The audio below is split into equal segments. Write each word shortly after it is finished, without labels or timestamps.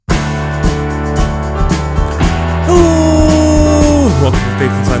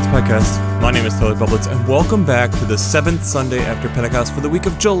Podcast. My name is Tyler Bublitz, and welcome back to the 7th Sunday after Pentecost for the week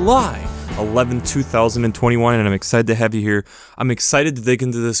of July 11, 2021, and I'm excited to have you here. I'm excited to dig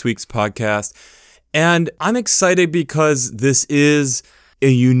into this week's podcast, and I'm excited because this is a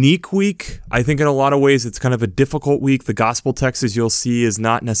unique week. I think in a lot of ways it's kind of a difficult week. The gospel text, as you'll see, is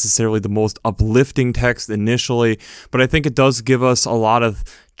not necessarily the most uplifting text initially, but I think it does give us a lot of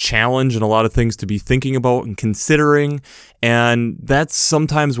challenge and a lot of things to be thinking about and considering, and that's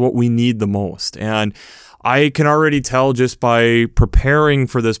sometimes what we need the most. And I can already tell just by preparing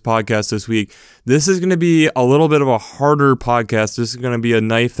for this podcast this week, this is going to be a little bit of a harder podcast. This is going to be a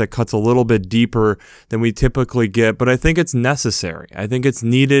knife that cuts a little bit deeper than we typically get, but I think it's necessary. I think it's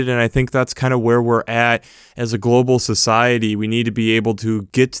needed, and I think that's kind of where we're at as a global society. We need to be able to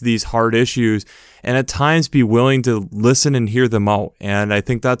get to these hard issues and at times be willing to listen and hear them out. And I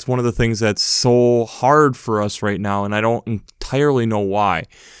think that's one of the things that's so hard for us right now, and I don't entirely know why,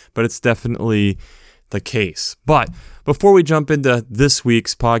 but it's definitely the case. But before we jump into this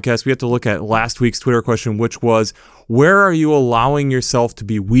week's podcast, we have to look at last week's Twitter question, which was, where are you allowing yourself to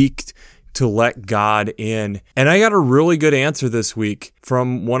be weak to let God in? And I got a really good answer this week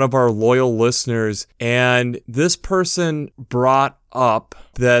from one of our loyal listeners, and this person brought up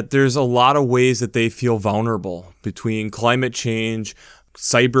that there's a lot of ways that they feel vulnerable between climate change,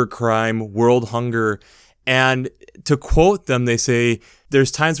 cybercrime, world hunger, and to quote them, they say,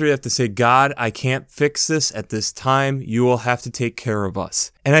 there's times where you have to say, God, I can't fix this at this time. You will have to take care of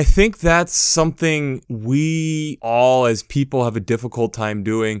us. And I think that's something we all as people have a difficult time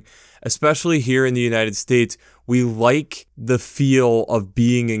doing, especially here in the United States. We like the feel of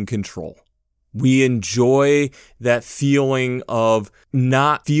being in control. We enjoy that feeling of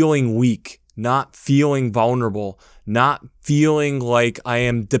not feeling weak, not feeling vulnerable, not feeling like I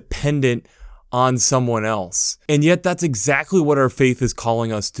am dependent on someone else. And yet that's exactly what our faith is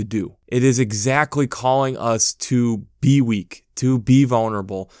calling us to do. It is exactly calling us to be weak, to be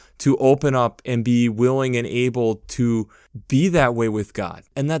vulnerable, to open up and be willing and able to be that way with God.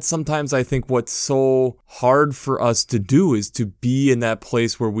 And that's sometimes I think what's so hard for us to do is to be in that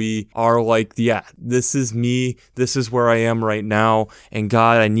place where we are like, yeah, this is me, this is where I am right now, and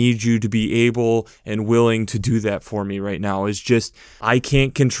God, I need you to be able and willing to do that for me right now. It's just, I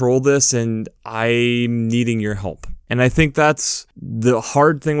can't control this and I'm needing your help. And I think that's the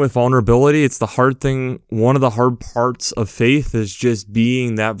hard thing with vulnerability. It's the hard thing. One of the hard parts of faith is just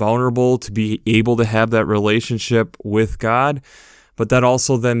being that vulnerable to be able to have that relationship with God. But that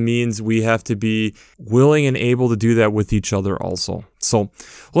also then means we have to be willing and able to do that with each other also. So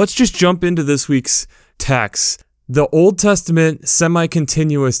let's just jump into this week's text. The Old Testament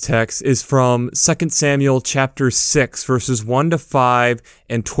semi-continuous text is from 2 Samuel chapter 6, verses 1 to 5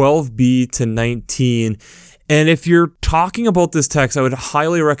 and 12b to 19. And if you're talking about this text, I would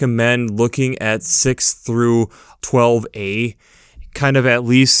highly recommend looking at 6 through 12a, kind of at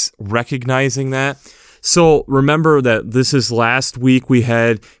least recognizing that. So remember that this is last week we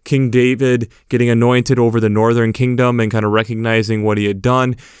had King David getting anointed over the northern kingdom and kind of recognizing what he had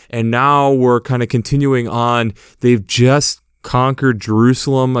done. And now we're kind of continuing on. They've just conquered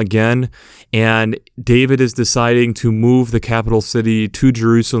Jerusalem again, and David is deciding to move the capital city to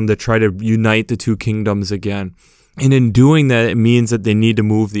Jerusalem to try to unite the two kingdoms again. And in doing that, it means that they need to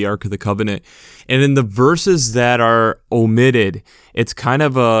move the Ark of the Covenant. And in the verses that are omitted, it's kind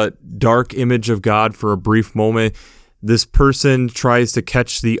of a dark image of God for a brief moment. This person tries to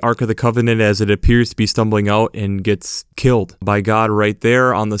catch the Ark of the Covenant as it appears to be stumbling out and gets killed by God right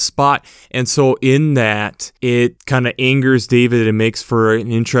there on the spot. And so in that, it kind of angers David and makes for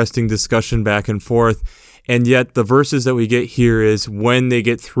an interesting discussion back and forth. And yet the verses that we get here is when they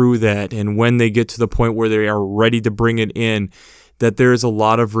get through that and when they get to the point where they are ready to bring it in, that there is a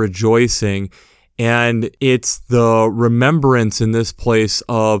lot of rejoicing. And it's the remembrance in this place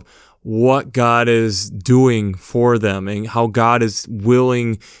of what God is doing for them and how God is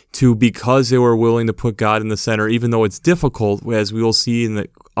willing to, because they were willing to put God in the center, even though it's difficult, as we will see in the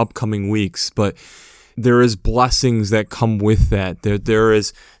upcoming weeks. But there is blessings that come with that. There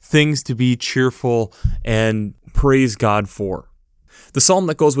is things to be cheerful and praise God for. The psalm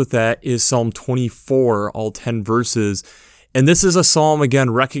that goes with that is Psalm 24, all 10 verses. And this is a psalm,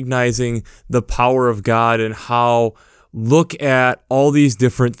 again, recognizing the power of God and how look at all these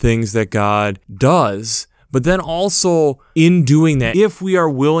different things that God does, but then also in doing that, if we are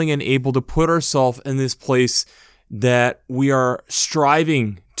willing and able to put ourselves in this place that we are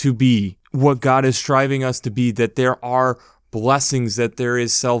striving to be what God is striving us to be, that there are blessings, that there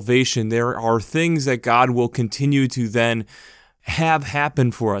is salvation, there are things that God will continue to then have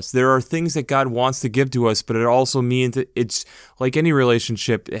happened for us. There are things that God wants to give to us, but it also means that it's like any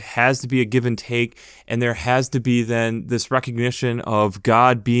relationship. It has to be a give and take, and there has to be then this recognition of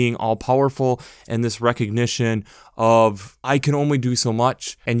God being all powerful and this recognition of I can only do so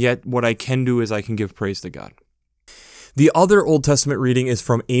much, and yet what I can do is I can give praise to God. The other Old Testament reading is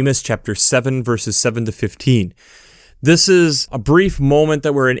from Amos chapter 7, verses 7 to 15. This is a brief moment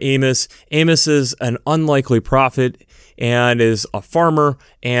that we're in Amos. Amos is an unlikely prophet and is a farmer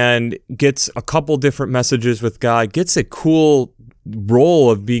and gets a couple different messages with God, gets a cool role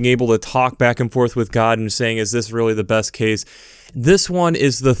of being able to talk back and forth with God and saying, is this really the best case? This one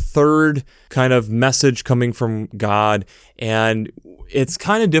is the third kind of message coming from God, and it's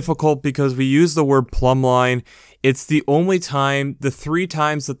kind of difficult because we use the word plumb line. It's the only time, the 3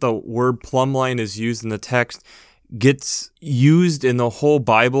 times that the word plumb line is used in the text gets used in the whole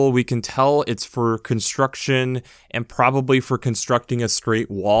Bible. We can tell it's for construction and probably for constructing a straight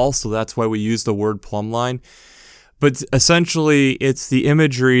wall, so that's why we use the word plumb line. But essentially, it's the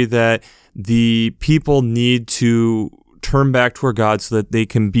imagery that the people need to turn back toward God so that they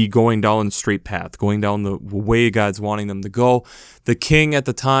can be going down the straight path, going down the way God's wanting them to go. The king at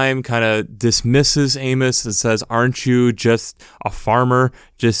the time kind of dismisses Amos and says, aren't you just a farmer?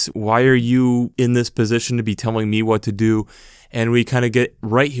 Just why are you in this position to be telling me what to do? And we kind of get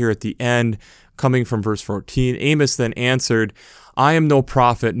right here at the end, coming from verse 14. Amos then answered, I am no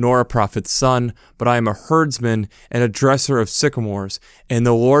prophet nor a prophet's son, but I am a herdsman and a dresser of sycamores. And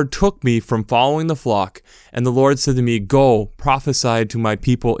the Lord took me from following the flock, and the Lord said to me, go, prophesy to my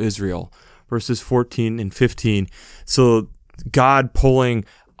people Israel. Verses 14 and 15. So God pulling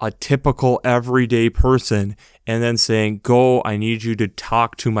a typical everyday person and then saying, go, I need you to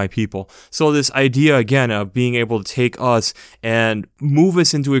talk to my people. So this idea, again, of being able to take us and move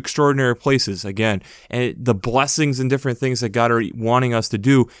us into extraordinary places, again, and the blessings and different things that God are wanting us to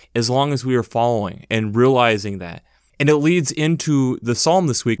do as long as we are following and realizing that. And it leads into the psalm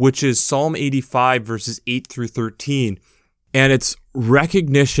this week, which is Psalm 85, verses 8 through 13. And it's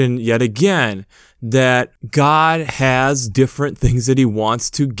recognition, yet again, that God has different things that he wants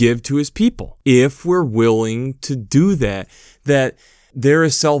to give to his people. If we're willing to do that, that there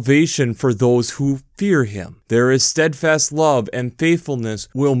is salvation for those who fear him. There is steadfast love and faithfulness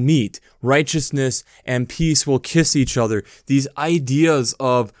will meet. Righteousness and peace will kiss each other. These ideas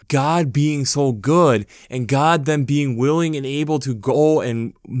of God being so good and God then being willing and able to go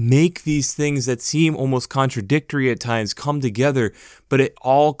and make these things that seem almost contradictory at times come together, but it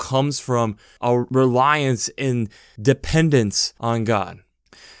all comes from a reliance and dependence on God.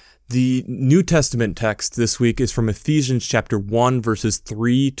 The New Testament text this week is from Ephesians chapter 1, verses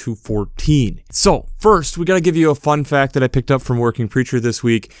 3 to 14. So, first, we got to give you a fun fact that I picked up from Working Preacher this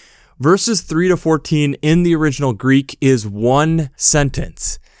week. Verses 3 to 14 in the original Greek is one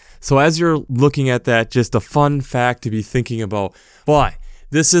sentence. So as you're looking at that, just a fun fact to be thinking about. But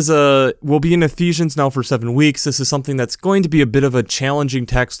this is we'll be in Ephesians now for 7 weeks. This is something that's going to be a bit of a challenging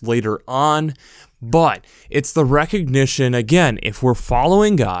text later on. But it's the recognition, again, if we're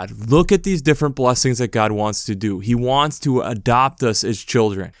following God, look at these different blessings that God wants to do. He wants to adopt us as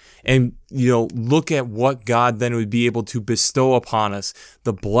children. And, look at what God then would be able to bestow upon us,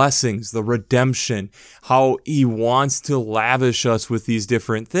 the blessings, the redemption, how he wants to lavish us with these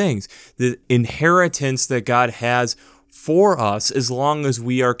different things, the inheritance that God has for us as long as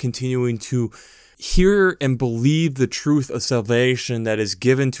we are continuing to hear and believe the truth of salvation that is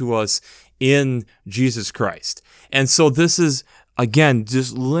given to us in Jesus Christ. And so this is, again,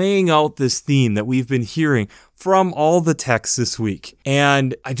 just laying out this theme that we've been hearing from all the texts this week.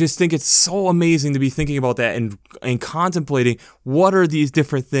 And I just think it's so amazing to be thinking about that and contemplating what are these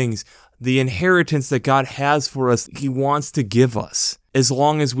different things, the inheritance that God has for us, he wants to give us as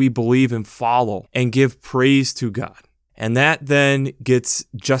long as we believe and follow and give praise to God. And that then gets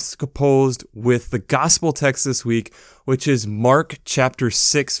juxtaposed with the gospel text this week, which is Mark chapter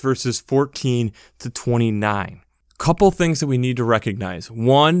 6, verses 14 to 29. Couple things that we need to recognize.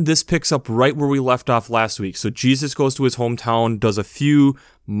 One, this picks up right where we left off last week. So Jesus goes to his hometown, does a few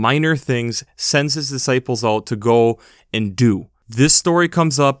minor things, sends his disciples out to go and do. This story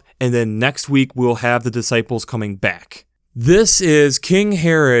comes up, and then next week we'll have the disciples coming back. This is King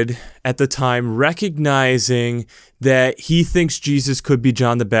Herod at the time recognizing that he thinks Jesus could be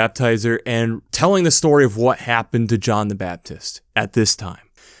John the Baptizer and telling the story of what happened to John the Baptist at this time.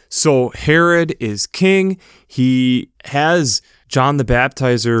 So Herod is king. He has John the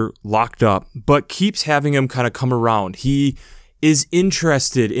Baptizer locked up, but keeps having him kind of come around. He is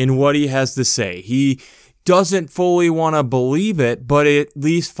interested in what he has to say. He doesn't fully want to believe it, but it at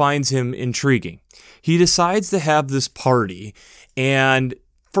least finds him intriguing. He decides to have this party, And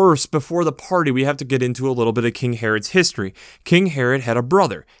first, before the party, we have to get into a little bit of King Herod's history. King Herod had a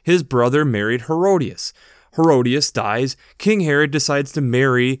brother. His brother married Herodias. Herodias dies. King Herod decides to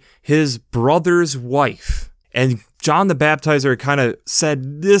marry his brother's wife. And John the Baptizer kind of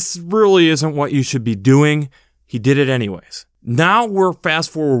said, this really isn't what you should be doing. He did it anyways. Now we're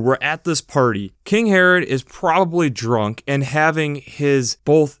fast forward, we're at this party. King Herod is probably drunk and having his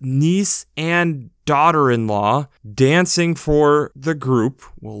both niece and daughter-in-law dancing for the group.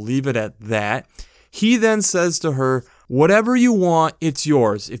 We'll leave it at that. He then says to her, whatever you want, it's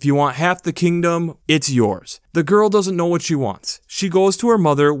yours. If you want half the kingdom, it's yours. The girl doesn't know what she wants. She goes to her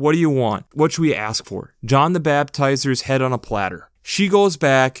mother, what do you want? What should we ask for? John the Baptizer's head on a platter. She goes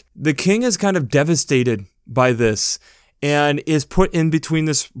back. The king is kind of devastated by this and is put in between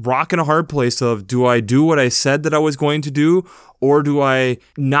this rock and a hard place of, do I do what I said that I was going to do, or do I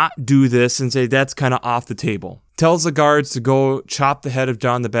not do this and say that's kind of off the table? Tells the guards to go chop the head of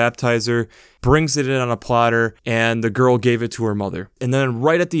John the Baptizer, brings it in on a platter, and the girl gave it to her mother. And then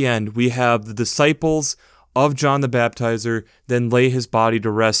right at the end, we have the disciples of John the Baptizer then lay his body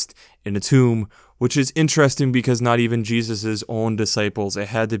to rest in a tomb, which is interesting because not even Jesus' own disciples, it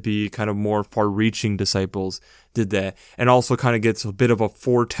had to be kind of more far-reaching disciples, did that. And also kind of gets a bit of a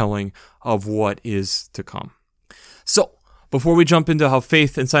foretelling of what is to come. So, before we jump into how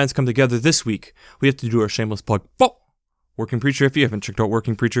faith and science come together this week, we have to do our shameless plug. Working Preacher. If you haven't checked out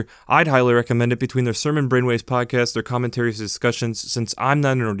Working Preacher, I'd highly recommend it. Between their Sermon Brainwaves podcast, their commentaries, discussions, since I'm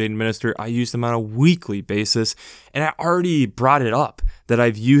not an ordained minister, I use them on a weekly basis, and I already brought it up that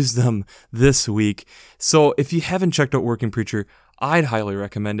I've used them this week. So if you haven't checked out Working Preacher, I'd highly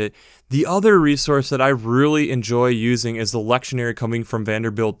recommend it. The other resource that I really enjoy using is the lectionary coming from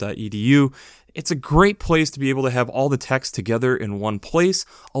Vanderbilt.edu. It's a great place to be able to have all the text together in one place,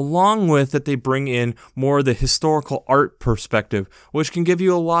 along with that they bring in more of the historical art perspective, which can give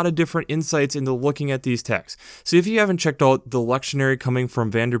you a lot of different insights into looking at these texts. So if you haven't checked out the lectionary coming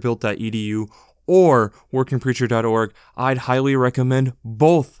from Vanderbilt.edu or workingpreacher.org, I'd highly recommend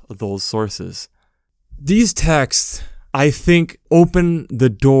both of those sources. These texts, I think, open the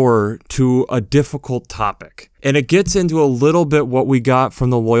door to a difficult topic. And it gets into a little bit what we got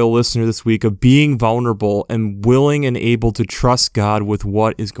from the loyal listener this week of being vulnerable and willing and able to trust God with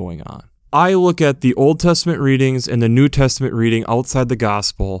what is going on. I look at the Old Testament readings and the New Testament reading outside the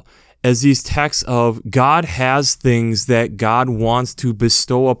gospel as these texts of God has things that God wants to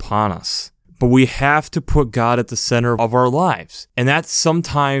bestow upon us. But we have to put God at the center of our lives. And that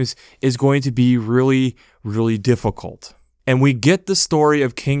sometimes is going to be really, really difficult. And we get the story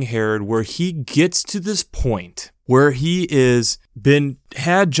of King Herod where he gets to this point where he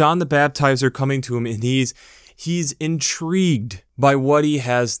had John the Baptizer coming to him and he's intrigued by what he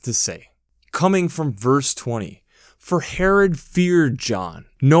has to say. Coming from verse 20. For Herod feared John,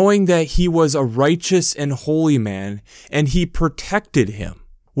 knowing that he was a righteous and holy man, and he protected him.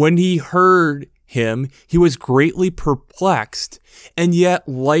 When he heard him, he was greatly perplexed, and yet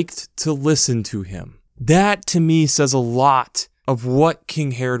liked to listen to him. That, to me, says a lot of what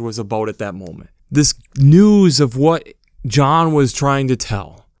King Herod was about at that moment. This news of what John was trying to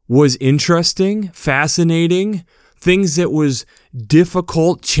tell was interesting, fascinating, things that was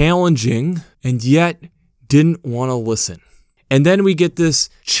difficult, challenging, and yet didn't want to listen. And then we get this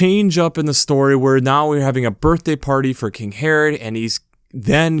change up in the story where now we're having a birthday party for King Herod, and he's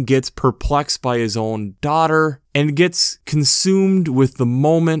then gets perplexed by his own daughter and gets consumed with the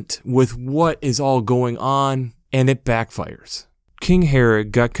moment, with what is all going on, and it backfires. King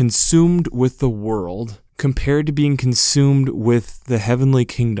Herod got consumed with the world compared to being consumed with the heavenly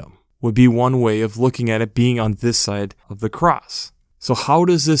kingdom would be one way of looking at it, being on this side of the cross. So how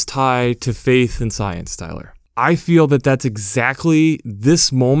does this tie to faith and science, Tyler? I feel that that's exactly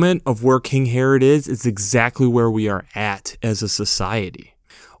this moment of where King Herod is exactly where we are at as a society.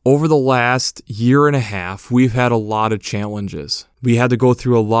 Over the last year and a half, we've had a lot of challenges. We had to go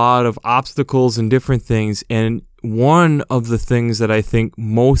through a lot of obstacles and different things, and one of the things that I think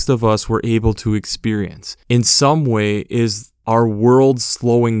most of us were able to experience in some way is our world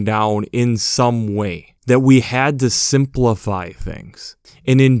slowing down in some way, that we had to simplify things.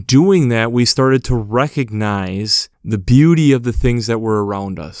 And in doing that, we started to recognize the beauty of the things that were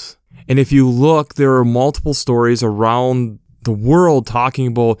around us. And if you look, there are multiple stories around the world talking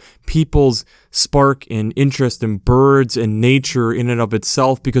about people's spark and interest in birds and nature in and of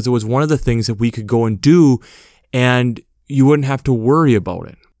itself, because it was one of the things that we could go and do and you wouldn't have to worry about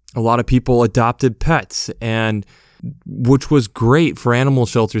it. A lot of people adopted pets and which was great for animal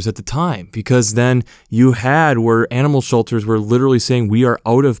shelters at the time, because then you had where animal shelters were literally saying we are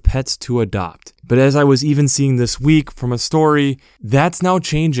out of pets to adopt. But as I was even seeing this week from a story, that's now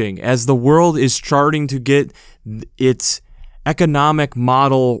changing as the world is starting to get its economic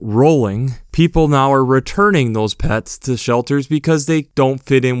model rolling. People now are returning those pets to shelters because they don't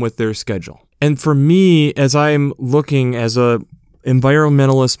fit in with their schedule. And for me, as I'm looking as a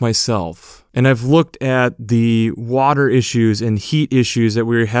environmentalist myself, and I've looked at the water issues and heat issues that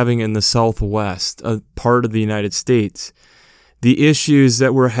we're having in the Southwest, a part of the United States, the issues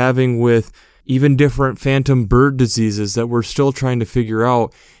that we're having with even different phantom bird diseases that we're still trying to figure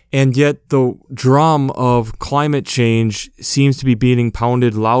out, and yet the drum of climate change seems to be being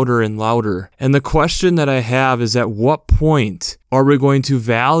pounded louder and louder. And the question that I have is, at what point are we going to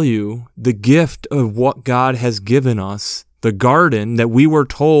value the gift of what God has given us, the garden that we were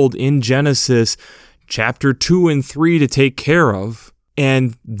told in Genesis chapter 2 and 3 to take care of,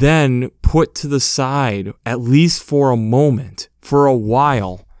 and then put to the side, at least for a moment, for a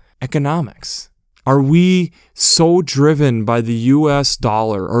while, economics? Are we so driven by the US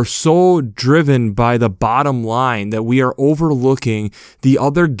dollar or so driven by the bottom line that we are overlooking the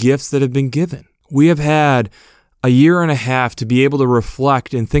other gifts that have been given? We have had a year and a half to be able to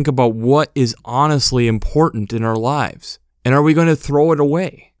reflect and think about what is honestly important in our lives. And are we going to throw it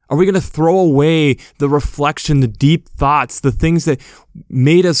away? Are we going to throw away the reflection, the deep thoughts, the things that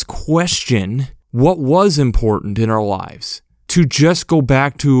made us question what was important in our lives, to just go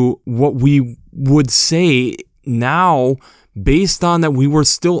back to what we would say now, based on that we were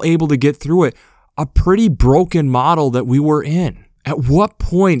still able to get through it, a pretty broken model that we were in? At what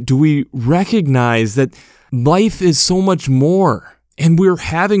point do we recognize that life is so much more? And we're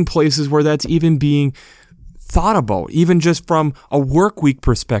having places where that's even being thought about, even just from a work week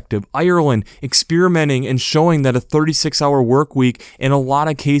perspective. Ireland experimenting and showing that a 36-hour work week in a lot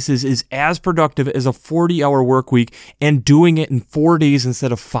of cases is as productive as a 40-hour work week, and doing it in 4 days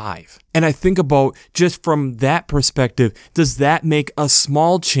instead of 5. And I think about, just from that perspective, does that make a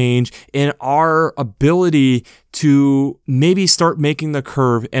small change in our ability to maybe start making the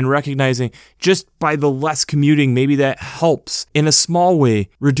curve and recognizing just by the less commuting, maybe that helps in a small way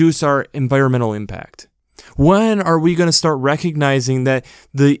reduce our environmental impact? When are we going to start recognizing that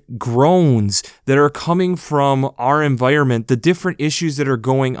the groans that are coming from our environment, the different issues that are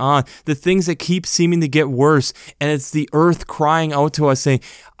going on, the things that keep seeming to get worse, and it's the earth crying out to us saying,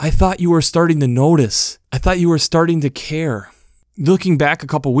 I thought you were starting to notice. I thought you were starting to care. Looking back a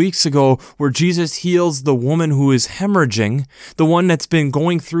couple weeks ago, where Jesus heals the woman who is hemorrhaging, the one that's been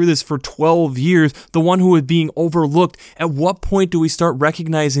going through this for 12 years, the one who is being overlooked, at what point do we start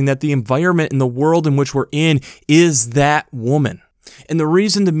recognizing that the environment and the world in which we're in is that woman? And the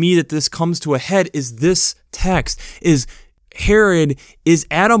reason to me that this comes to a head is this text, is Herod is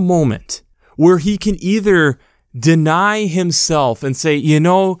at a moment where he can either deny himself and say,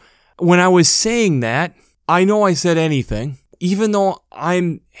 when I was saying that, I know I said anything. Even though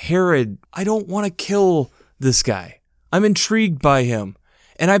I'm Herod, I don't want to kill this guy. I'm intrigued by him,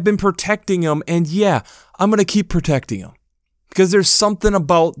 and I've been protecting him, and yeah, I'm going to keep protecting him because there's something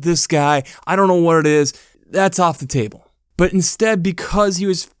about this guy, I don't know what it is, that's off the table. But instead, because he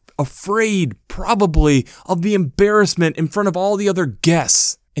was afraid probably of the embarrassment in front of all the other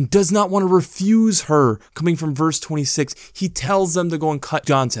guests and does not want to refuse her, coming from verse 26, he tells them to go and cut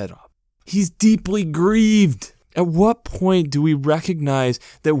John's head off. He's deeply grieved. At what point do we recognize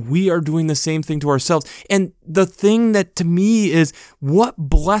that we are doing the same thing to ourselves? And the thing that to me is, what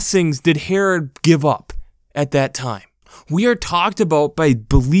blessings did Herod give up at that time? We are talked about by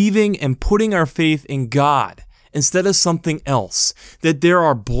believing and putting our faith in God instead of something else, that there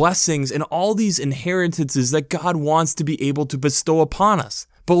are blessings and all these inheritances that God wants to be able to bestow upon us.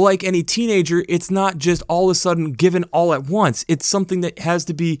 But like any teenager, it's not just all of a sudden given all at once. It's something that has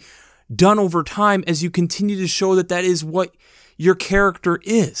to be done over time as you continue to show that that is what your character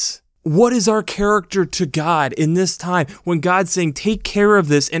is. What is our character to God in this time when God's saying, take care of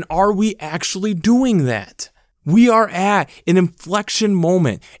this, and are we actually doing that? We are at an inflection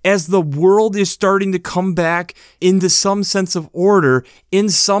moment as the world is starting to come back into some sense of order in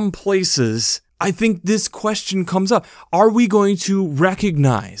some places. I think this question comes up. Are we going to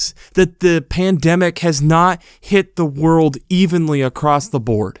recognize that the pandemic has not hit the world evenly across the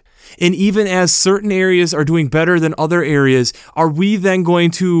board? And even as certain areas are doing better than other areas, are we then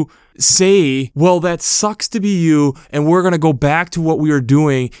going to say, well, that sucks to be you, and we're going to go back to what we were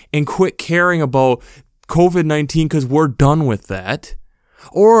doing and quit caring about COVID-19 because we're done with that?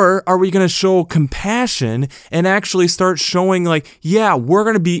 Or are we going to show compassion and actually start showing like, yeah, we're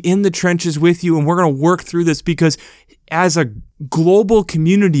going to be in the trenches with you and we're going to work through this because as a global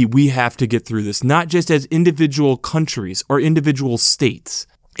community, we have to get through this, not just as individual countries or individual states.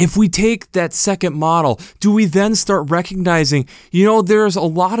 If we take that second model, do we then start recognizing, there's a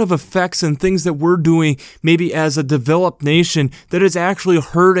lot of effects and things that we're doing maybe as a developed nation that is actually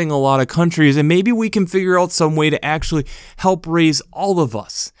hurting a lot of countries, and maybe we can figure out some way to actually help raise all of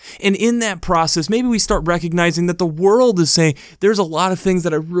us. And in that process, maybe we start recognizing that the world is saying there's a lot of things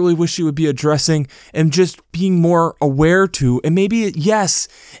that I really wish you would be addressing and just being more aware to. And maybe, yes,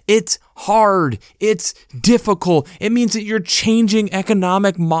 it's hard. It's difficult. It means that you're changing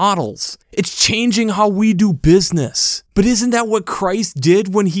economic models. It's changing how we do business. But isn't that what Christ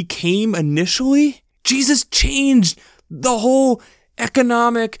did when he came initially? Jesus changed the whole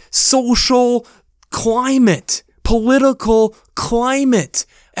economic, social climate, political climate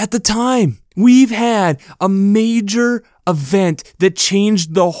at the time. We've had a major event that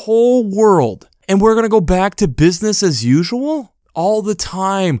changed the whole world. And we're going to go back to business as usual? All the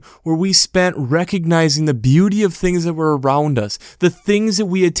time where we spent recognizing the beauty of things that were around us, the things that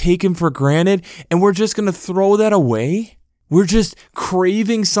we had taken for granted, and we're just going to throw that away? We're just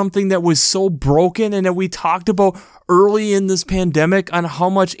craving something that was so broken and that we talked about early in this pandemic on how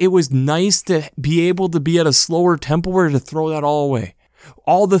much it was nice to be able to be at a slower tempo. We're to throw that all away.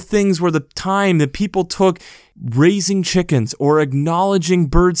 All the things where the time that people took raising chickens or acknowledging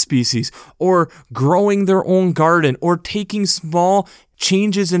bird species or growing their own garden or taking small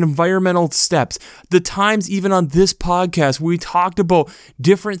changes in environmental steps. The times even on this podcast we talked about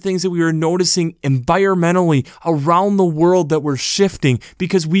different things that we were noticing environmentally around the world that were shifting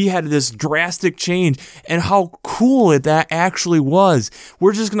because we had this drastic change and how cool that actually was.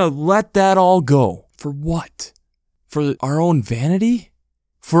 We're just going to let that all go. For what? For our own vanity?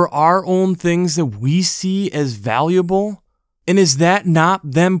 For our own things that we see as valuable? And is that not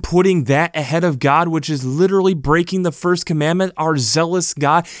them putting that ahead of God, which is literally breaking the first commandment, our zealous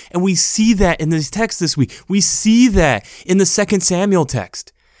God? And we see that in this text this week. We see that in the 2 Samuel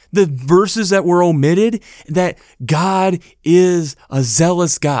text. The verses that were omitted, that God is a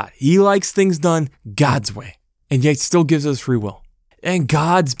zealous God. He likes things done God's way, and yet still gives us free will. And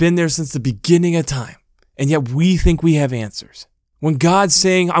God's been there since the beginning of time, and yet we think we have answers. When God's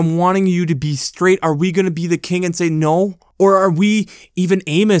saying, I'm wanting you to be straight, are we going to be the king and say no? Or are we even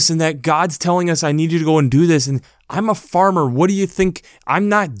Amos in that God's telling us, I need you to go and do this, and I'm a farmer. What do you think? I'm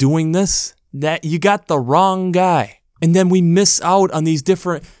not doing this. That you got the wrong guy. And then we miss out on these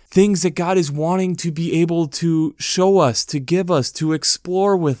different things that God is wanting to be able to show us, to give us, to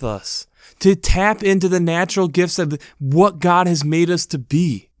explore with us, to tap into the natural gifts of what God has made us to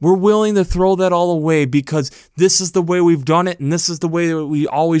be. We're willing to throw that all away because this is the way we've done it and this is the way that we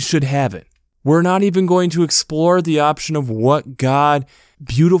always should have it. We're not even going to explore the option of what God,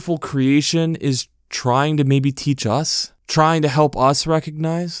 beautiful creation, is trying to maybe teach us, trying to help us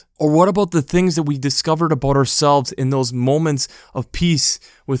recognize. Or what about the things that we discovered about ourselves in those moments of peace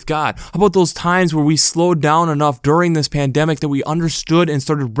with God? How about those times where we slowed down enough during this pandemic that we understood and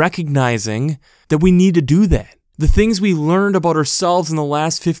started recognizing that we need to do that? The things we learned about ourselves in the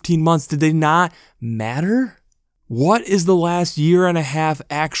last 15 months, did they not matter? What is the last year and a half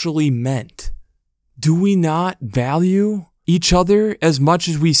actually meant? Do we not value each other as much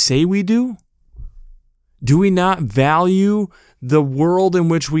as we say we do? Do we not value the world in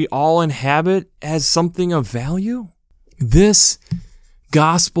which we all inhabit as something of value? This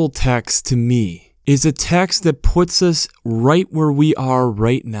gospel text to me is a text that puts us right where we are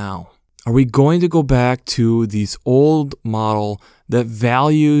right now. Are we going to go back to this old model that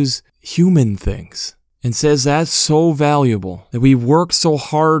values human things and says that's so valuable, that we work so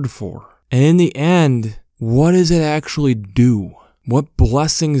hard for? And in the end, what does it actually do? What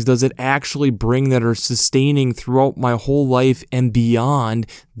blessings does it actually bring that are sustaining throughout my whole life and beyond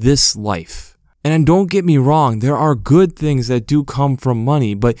this life? And don't get me wrong, there are good things that do come from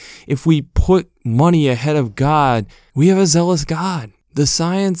money, but if we put money ahead of God, we have a zealous God. The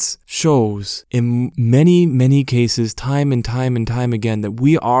science shows in many, many cases, time and time again, that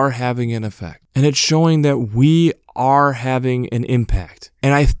we are having an effect. And it's showing that we are having an impact.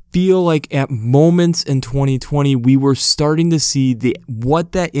 And I feel like at moments in 2020, we were starting to see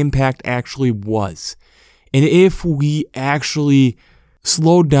what that impact actually was. And if we actually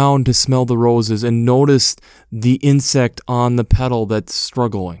slowed down to smell the roses and noticed the insect on the petal that's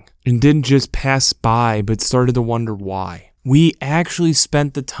struggling and didn't just pass by, but started to wonder why. We actually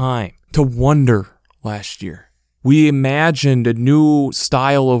spent the time to wonder last year. We imagined a new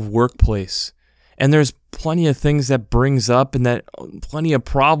style of workplace And there's plenty of things that brings up and that plenty of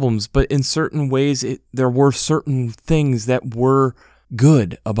problems, but in certain ways, there were certain things that were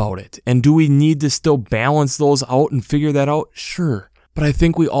good about it. And do we need to still balance those out and figure that out? Sure. But I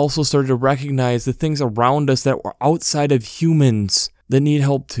think we also started to recognize the things around us that were outside of humans that need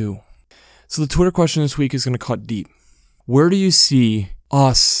help too. So the Twitter question this week is going to cut deep. Where do you see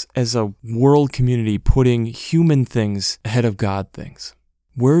us as a world community putting human things ahead of God things?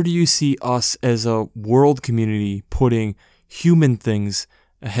 Where do you see us as a world community putting human things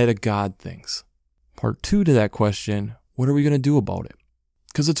ahead of God things? Part 2 to that question, what are we going to do about it?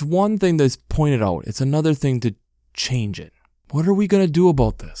 Because it's one thing that's pointed out. It's another thing to change it. What are we going to do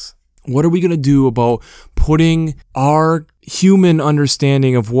about this? What are we going to do about putting our human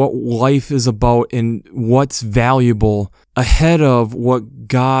understanding of what life is about and what's valuable ahead of what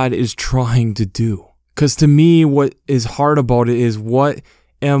God is trying to do? Because to me, what is hard about it is, what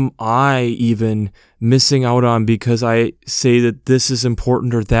am I even missing out on because I say that this is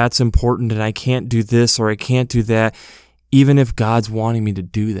important or that's important and I can't do this or I can't do that, even if God's wanting me to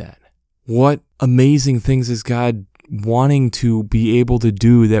do that? What amazing things is God wanting to be able to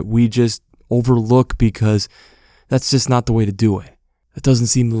do that we just overlook because that's just not the way to do it? That doesn't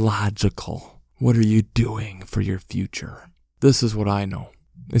seem logical. What are you doing for your future? This is what I know.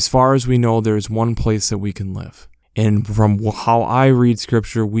 As far as we know, there is one place that we can live. And from how I read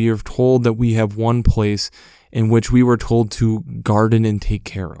scripture, we are told that we have one place in which we were told to garden and take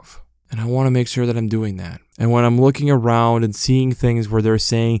care of. And I want to make sure that I'm doing that. And when I'm looking around and seeing things where they're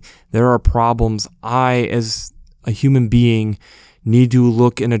saying there are problems, I, as a human being, need to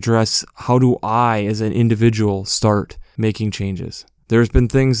look and address, how do I, as an individual, start making changes? There's been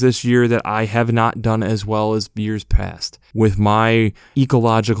things this year that I have not done as well as years past with my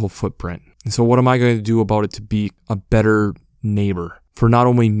ecological footprint. And so what am I going to do about it to be a better neighbor for not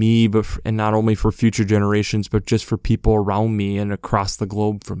only me, and not only for future generations, but just for people around me and across the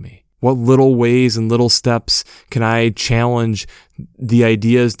globe from me? What little ways and little steps can I challenge the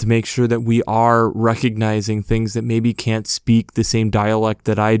ideas to make sure that we are recognizing things that maybe can't speak the same dialect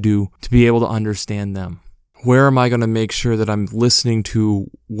that I do, to be able to understand them? Where am I going to make sure that I'm listening to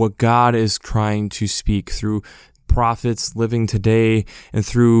what God is trying to speak through prophets living today and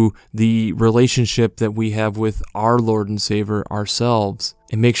through the relationship that we have with our Lord and Savior ourselves,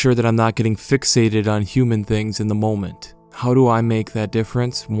 and make sure that I'm not getting fixated on human things in the moment? How do I make that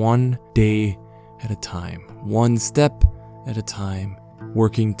difference? One day at a time, one step at a time,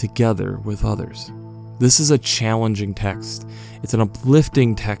 working together with others. This is a challenging text. It's an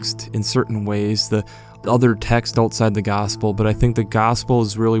uplifting text in certain ways, the other text outside the gospel, but I think the gospel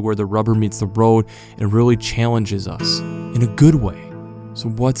is really where the rubber meets the road and really challenges us in a good way. So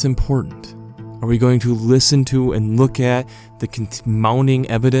what's important? Are we going to listen to and look at the mounting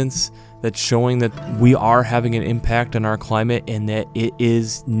evidence that's showing that we are having an impact on our climate and that it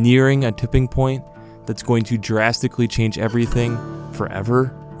is nearing a tipping point that's going to drastically change everything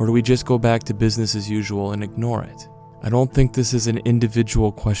forever? Or do we just go back to business as usual and ignore it? I don't think this is an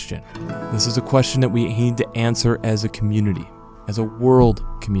individual question. This is a question that we need to answer as a community, as a world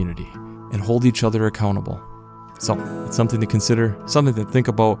community, and hold each other accountable. So it's something to consider, something to think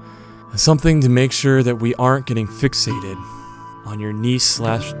about, something to make sure that we aren't getting fixated on your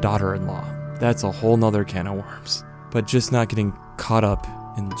niece/daughter-in-law. That's a whole nother can of worms. But just not getting caught up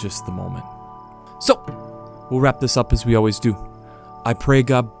in just the moment. So, we'll wrap this up as we always do. I pray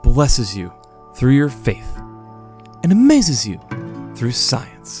God blesses you through your faith and amazes you through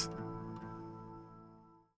science.